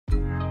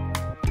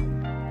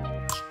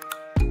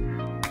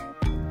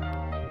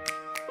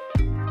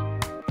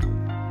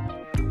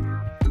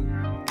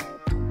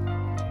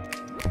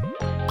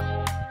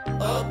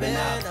open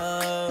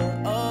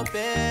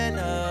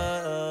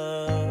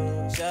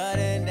up, shut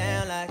it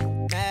down like a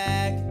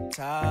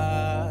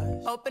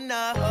Macintosh. Open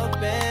up,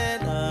 open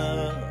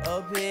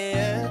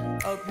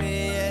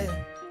here.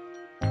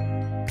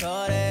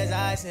 Cold as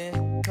ice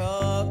and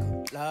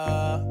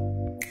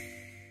Coca-Cola.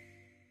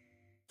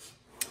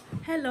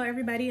 Hello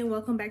everybody and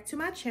welcome back to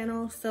my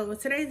channel. So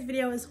today's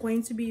video is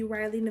going to be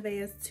Riley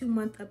Nevaeh's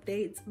 2-month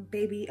updates,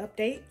 baby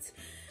updates.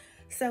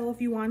 So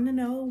if you want to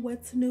know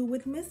what's new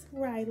with Miss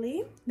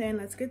Riley, then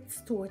let's get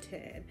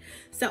started.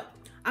 So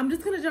I'm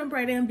just gonna jump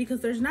right in because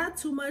there's not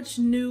too much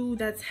new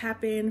that's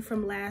happened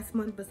from last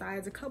month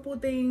besides a couple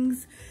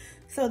things.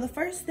 So the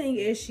first thing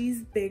is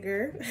she's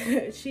bigger.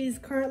 She's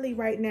currently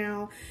right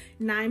now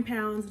 9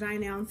 pounds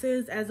 9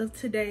 ounces as of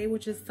today,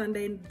 which is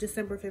Sunday,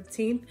 December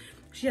 15th.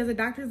 She has a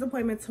doctor's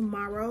appointment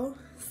tomorrow,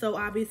 so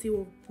obviously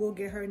we'll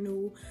get her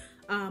new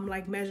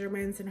like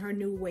measurements and her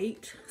new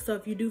weight. So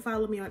if you do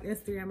follow me on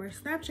Instagram or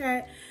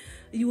Snapchat,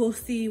 you will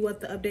see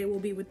what the update will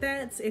be with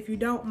that. If you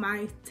don't,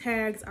 my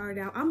tags are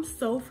down. I'm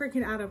so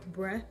freaking out of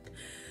breath.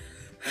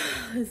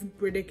 It's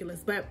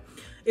ridiculous. But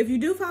if you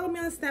do follow me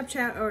on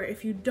Snapchat, or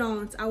if you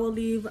don't, I will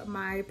leave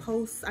my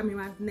posts,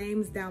 my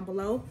names down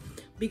below,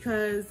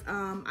 because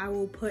I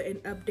will put an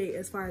update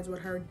as far as what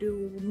her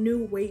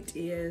new weight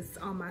is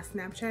on my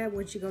Snapchat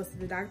when she goes to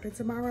the doctor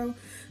tomorrow.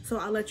 So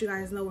I'll let you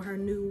guys know what her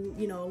new,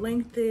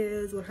 length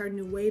is, what her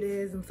new weight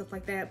is and stuff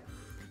like that.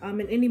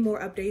 And any more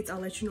updates, I'll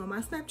let you know on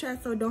my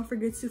Snapchat. So don't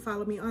forget to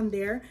follow me on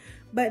there.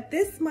 But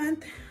this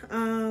month,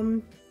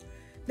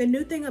 the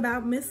new thing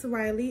about Miss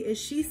Riley is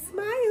she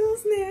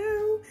smiles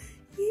now.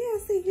 Yeah,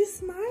 see, you're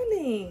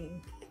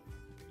smiling.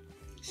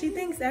 She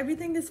thinks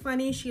everything is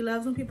funny. She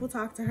loves when people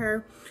talk to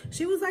her.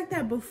 She was like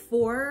that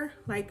before,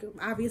 like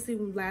obviously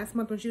last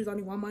month when she was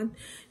only 1 month.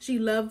 She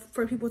loved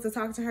for people to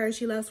talk to her.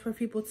 She loves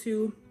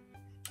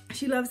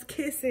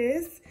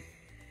kisses.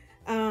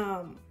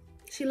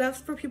 She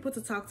loves for people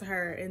to talk to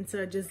her and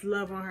to just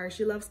love on her.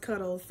 She loves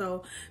cuddles.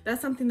 So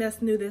that's something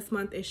that's new this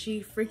month, is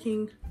she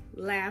freaking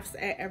laughs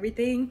at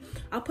everything.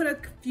 I'll put a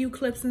few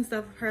clips and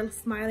stuff of her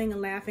smiling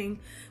and laughing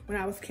when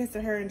I was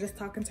kissing her and just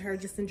talking to her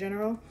just in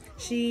general.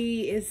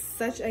 She is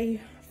such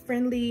a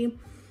friendly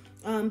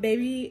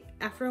baby.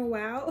 After a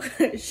while,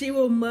 she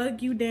will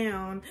mug you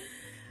down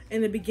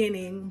in the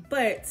beginning,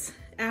 but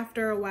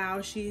after a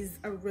while, she's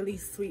a really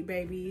sweet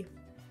baby.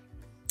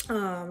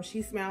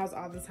 She smiles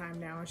all the time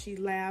now, and she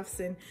laughs,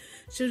 and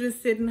she'll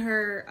just sit in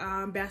her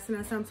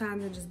bassinet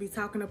sometimes and just be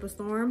talking up a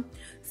storm.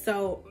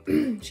 So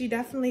she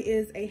definitely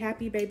is a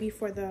happy baby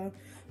for the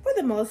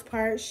most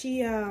part.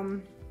 She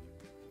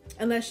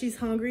unless she's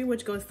hungry,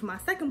 which goes to my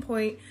second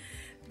point,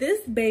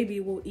 this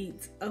baby will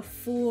eat a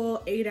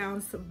full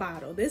 8-ounce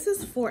bottle. This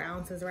is 4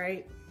 ounces,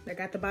 right? I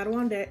got the bottle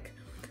on deck.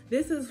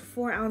 This is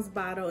 4-ounce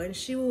bottle, and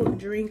she will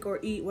drink or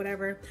eat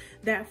whatever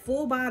that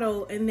full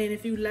bottle, and then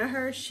if you let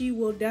her, she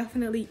will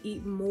definitely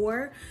eat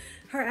more.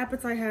 Her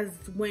appetite has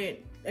went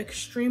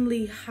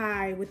extremely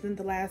high within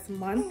the last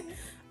month.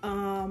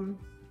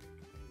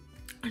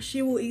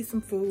 She will eat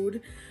some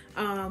food,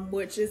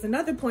 which is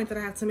another point that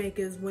I have to make,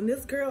 is when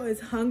this girl is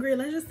hungry,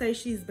 let's just say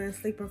she's been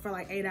sleeping for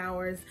like 8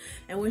 hours,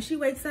 and when she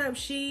wakes up,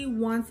 she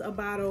wants a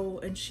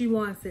bottle and she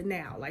wants it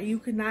now. Like, you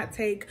could not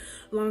take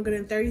longer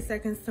than 30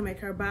 seconds to make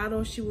her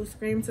bottle. She will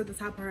scream to the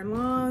top of her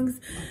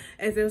lungs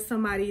as if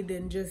somebody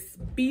then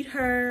just beat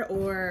her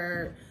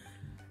or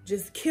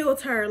just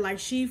killed her. Like,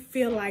 she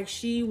feel like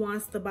she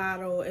wants the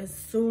bottle as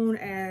soon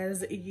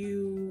as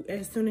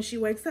she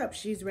wakes up,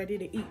 she's ready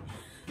to eat.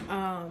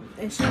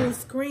 And she will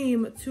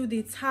scream to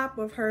the top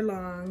of her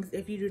lungs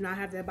if you do not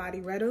have that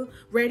body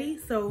ready.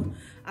 So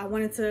I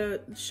wanted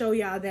to show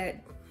y'all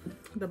that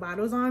the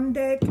bottle's on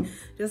deck,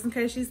 just in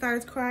case she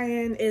starts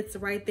crying. It's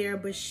right there,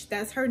 but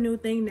that's her new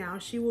thing now.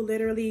 She will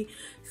literally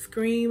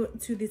scream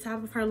to the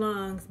top of her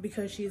lungs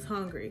because she's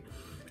hungry.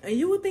 And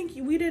you would think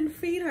we didn't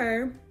feed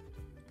her.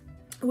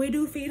 We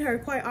do feed her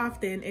quite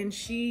often, and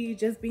she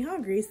just be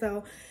hungry.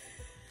 So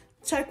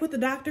check with the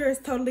doctor. It's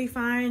totally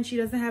fine. She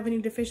doesn't have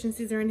any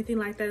deficiencies or anything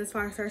like that as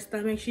far as her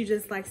stomach. She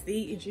just likes to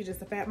eat, and she's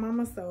just a fat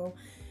mama. So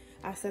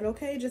I said,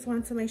 okay, just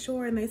wanted to make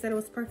sure, and they said it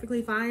was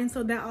perfectly fine.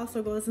 So that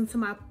also goes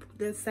into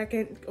the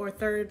second or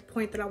third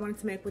point that I wanted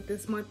to make with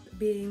this month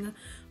being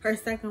her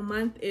second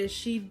month, is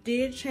she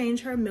did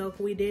change her milk.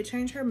 We did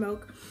change her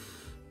milk.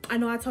 I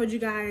know I told you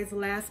guys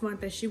last month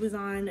that she was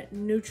on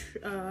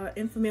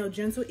INFLUENSTER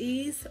Gentle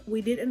Ease.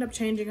 We did end up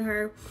changing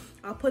her.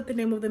 I'll put the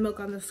name of the milk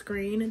on the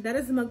screen. That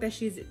is the milk that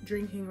she's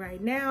drinking right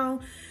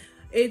now.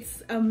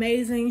 It's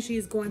amazing.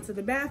 She's going to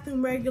the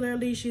bathroom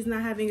regularly. She's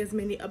not having as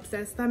many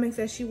upset stomachs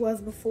as she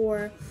was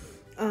before.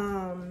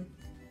 That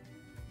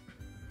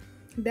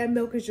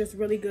milk is just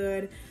really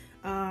good.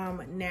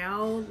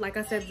 Now, like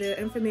I said, the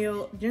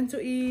INFLUENSTER Gentle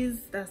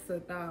Ease, that's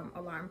the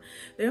alarm.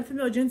 The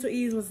INFLUENSTER Gentle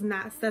Ease was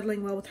not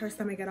settling well with her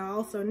stomach at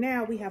all. So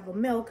now we have a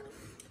milk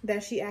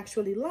that she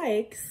actually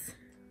likes,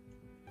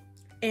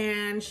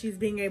 and she's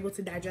being able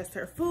to digest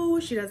her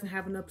food. She doesn't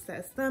have an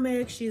upset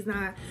stomach. She's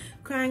not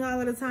crying all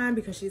of the time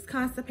because she's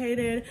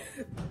constipated.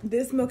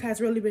 This milk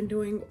has really been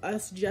doing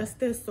us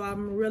justice, so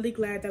I'm really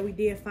glad that we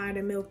did find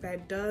a milk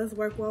that does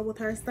work well with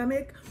her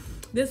stomach.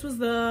 This was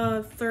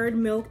the third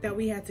milk that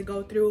we had to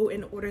go through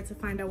in order to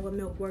find out what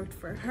milk worked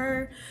for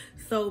her.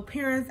 So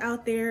parents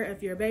out there,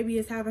 if your baby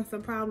is having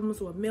some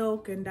problems with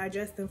milk and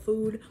digesting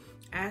food,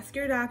 ask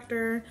your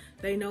doctor.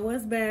 They know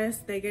what's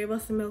best. They gave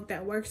us some milk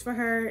that works for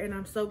her, and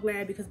I'm so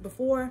glad, because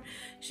before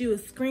she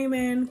was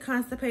screaming,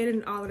 constipated,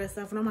 and all of that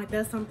stuff, and I'm like,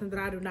 that's something that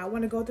I do not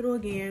want to go through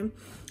again.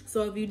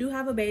 So if you do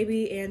have a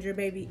baby and your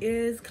baby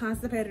is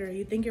constipated, or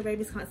you think your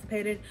baby's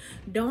constipated,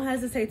 don't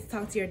hesitate to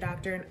talk to your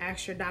doctor and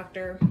ask your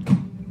doctor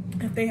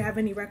if they have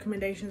any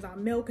recommendations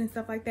on milk and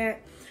stuff like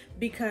that,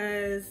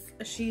 because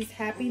she's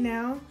happy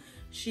now.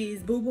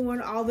 She's boo-booing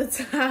all the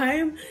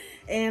time,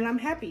 and I'm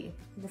happy.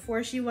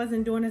 Before, she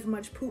wasn't doing as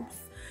much poops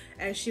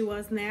as she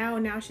was now.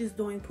 Now she's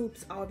doing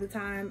poops all the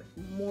time,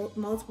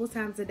 multiple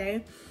times a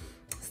day.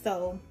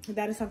 So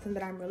that is something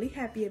that I'm really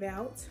happy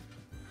about.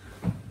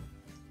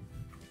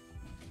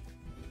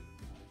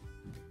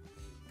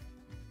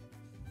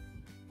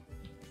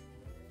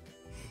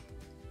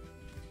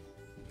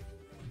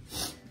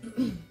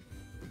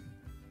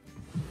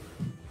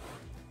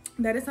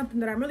 That is something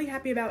that I'm really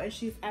happy about, and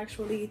she's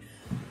actually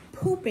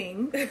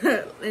pooping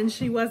and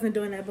she wasn't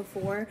doing that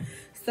before,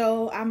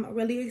 so I'm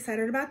really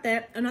excited about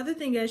that. Another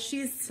thing is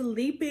she's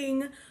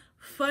sleeping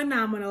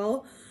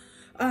phenomenal.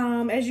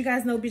 As you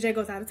guys know, BJ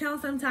goes out of town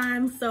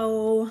sometimes,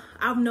 so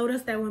I've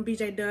noticed that when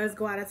BJ does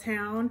go out of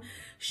town,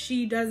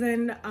 she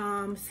doesn't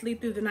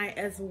sleep through the night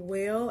as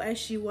well as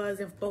she was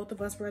if both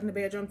of us were in the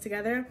bedroom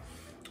together.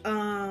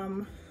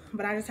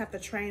 But I just have to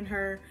train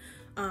her,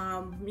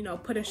 you know,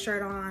 put a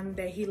shirt on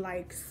that he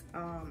likes,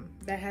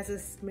 that has a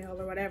smell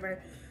or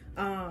whatever.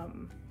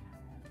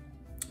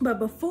 But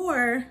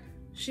before,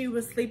 she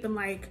was sleeping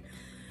like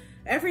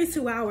every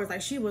 2 hours.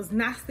 Like, she was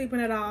not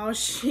sleeping at all.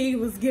 She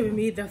was giving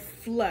me the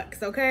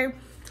flux, okay?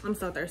 I'm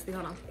so thirsty,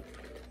 hold on.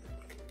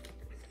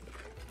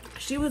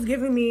 She was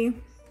giving me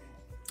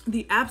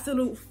the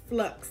absolute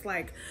flux.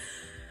 Like,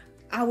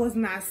 I was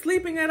not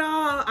sleeping at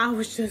all. I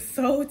was just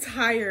so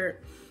tired.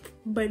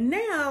 But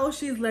now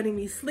she's letting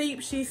me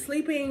sleep. She's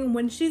sleeping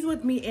when she's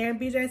with me and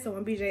BJ. So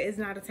when BJ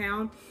isn't out of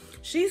town,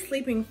 she's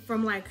sleeping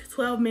from like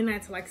 12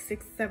 midnight to like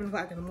 6, 7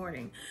 o'clock in the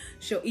morning.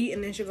 She'll eat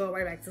and then she'll go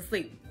right back to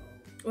sleep.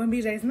 When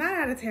BJ's not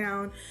out of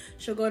town,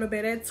 she'll go to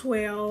bed at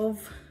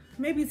 12,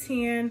 maybe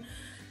 10,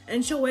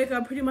 and she'll wake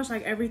up pretty much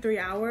like every 3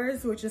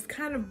 hours, which is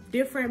kind of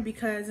different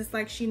because it's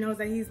like she knows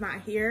that he's not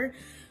here.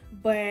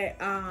 But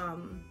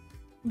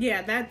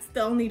yeah, that's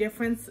the only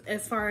difference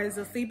as far as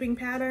the sleeping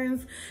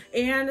patterns.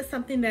 And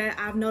something that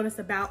I've noticed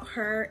about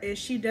her is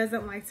she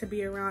doesn't like to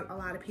be around a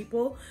lot of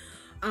people.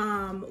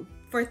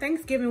 For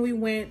Thanksgiving, we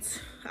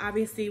went,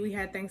 obviously we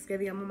had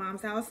Thanksgiving at my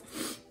mom's house,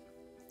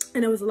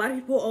 and there was a lot of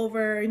people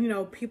over, you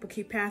know, people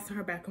keep passing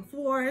her back and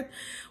forth.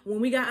 When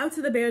we got up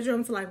to the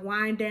bedroom to like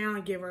wind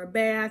down, give her a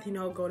bath, you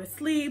know, go to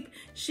sleep,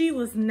 she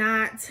was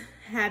not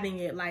having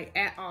it like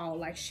at all.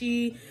 Like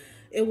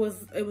it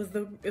was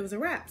a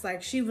wrap.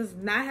 Like, she was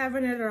not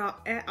having it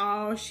at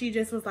all. She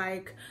just was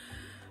like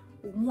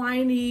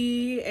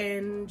whiny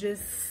and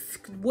just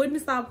wouldn't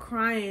stop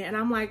crying. And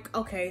I'm like,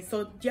 okay.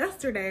 So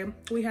yesterday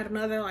we had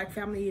another like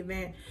family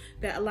event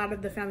that a lot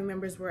of the family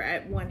members were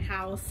at one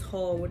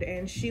household,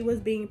 and she was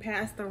being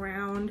passed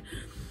around.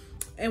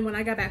 And when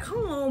I got back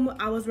home,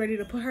 I was ready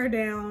to put her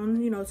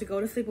down, you know, to go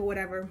to sleep or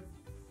whatever.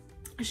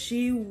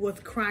 She was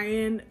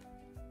crying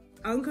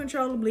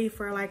uncontrollably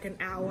for like an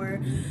hour.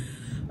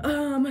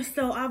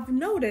 So I've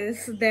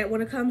noticed that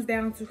when it comes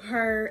down to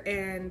her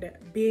and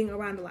being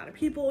around a lot of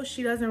people,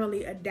 she doesn't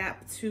really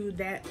adapt to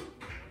that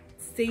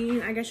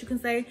scene, I guess you can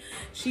say.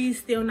 She's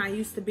still not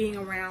used to being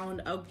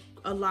around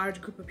a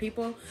large group of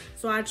people.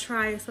 So I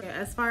try, so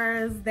as far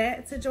as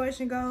that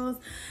situation goes,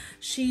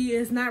 she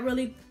is not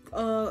really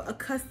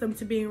accustomed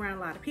to being around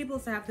a lot of people,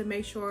 so I have to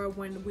make sure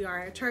when we are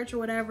at church or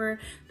whatever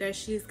that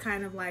she's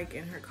kind of like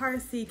in her car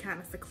seat,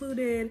 kind of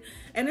secluded.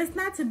 And it's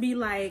not to be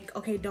like,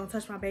 okay, don't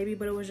touch my baby,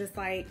 but it was just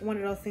like one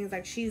of those things,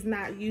 like she's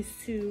not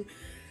used to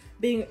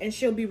being, and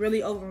she'll be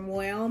really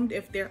overwhelmed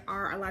if there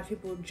are a lot of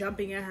people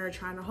jumping at her,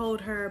 trying to hold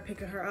her,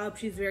 picking her up.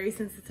 She's very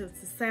sensitive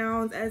to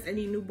sounds, as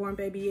any newborn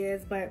baby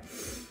is. But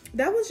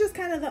that was just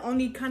kind of the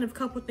only kind of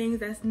couple things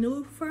that's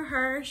new for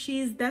her.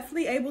 She's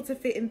definitely able to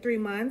fit in 3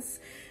 months.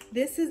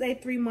 This is a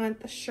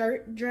 3-month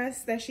shirt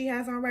dress that she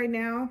has on right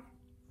now.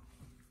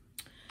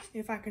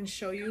 If I can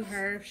show you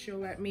her, if she'll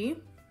let me.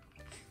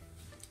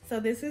 So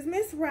this is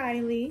Miss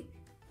Riley.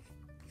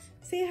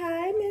 Say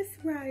hi, Miss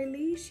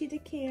Riley. She the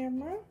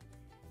camera.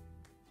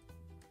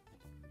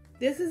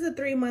 This is a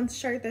 3-month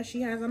shirt that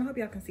she has on. I hope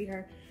y'all can see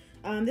her.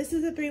 This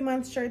is a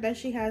 3-month shirt that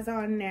she has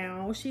on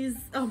now. She's,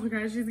 oh my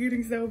gosh, she's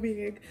getting so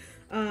big.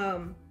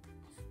 So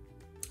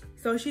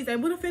she's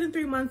able to fit in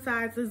 3-month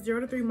sizes, 0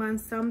 to 3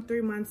 months, some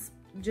 3 months,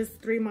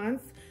 just 3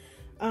 months.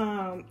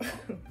 You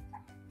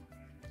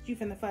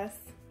finna fuss?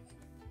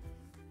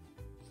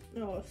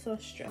 Oh, so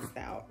stressed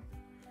out.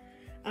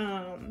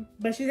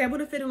 But she's able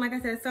to fit in, like I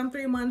said, some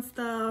 3-month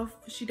stuff.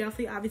 She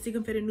definitely obviously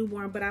can fit a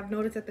newborn, but I've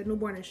noticed that the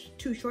newborn is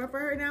too short for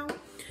her now,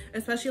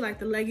 especially like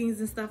the leggings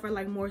and stuff are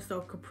like more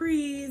so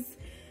capris.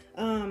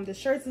 The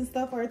shirts and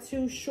stuff are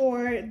too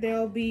short.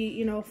 They'll be,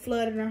 you know,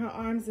 flooded on her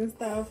arms and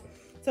stuff.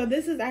 So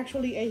this is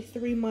actually a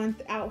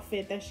 3-month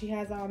outfit that she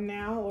has on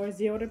now, or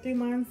 0 to 3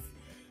 months.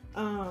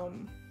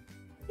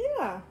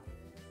 Yeah,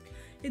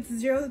 it's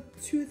 0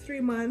 to 3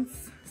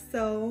 months.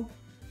 So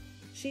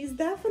she's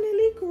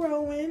definitely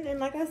growing. And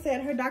like I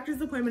said, her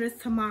doctor's appointment is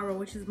tomorrow,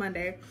 which is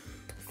Monday.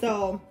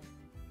 So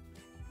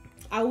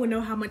I will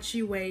know how much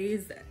she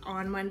weighs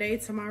on Monday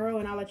tomorrow,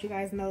 and I'll let you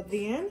guys know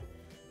then.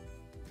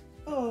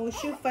 Oh,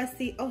 she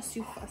fussy. Oh,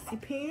 she fussy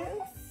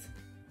pants.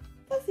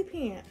 Fussy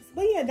pants.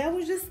 But yeah, that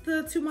was just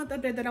the 2-month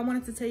update that I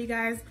wanted to tell you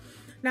guys.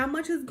 Not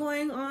much is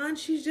going on.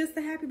 She's just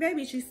a happy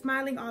baby. She's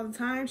smiling all the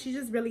time. She's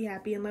just really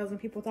happy and loves when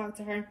people talk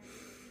to her.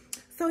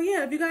 So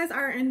yeah, if you guys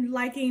are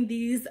liking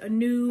these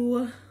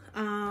new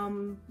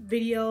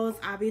videos,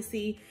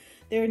 obviously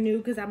they're new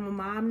because I'm a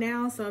mom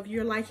now. So if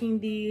you're liking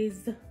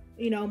these,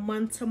 you know,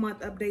 month-to-month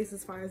updates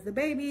as far as the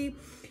baby,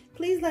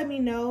 please let me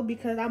know,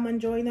 because I'm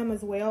enjoying them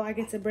as well. I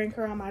get to bring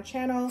her on my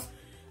channel.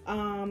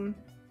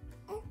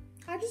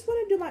 I just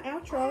want to do my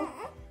outro.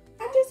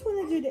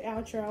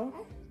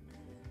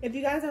 If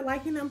you guys are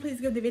liking them,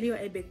 please give the video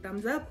a big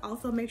thumbs up.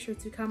 Also, make sure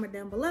to comment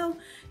down below.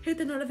 Hit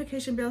the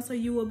notification bell so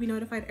you will be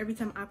notified every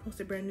time I post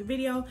a brand new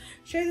video.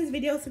 Share this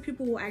video so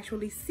people will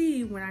actually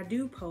see when I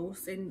do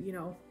post, and you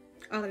know,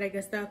 all of that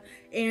good stuff.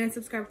 And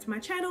subscribe to my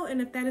channel.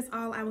 And if that is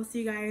all, I will see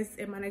you guys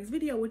in my next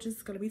video, which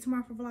is going to be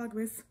tomorrow for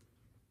Vlogmas.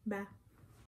 Bye.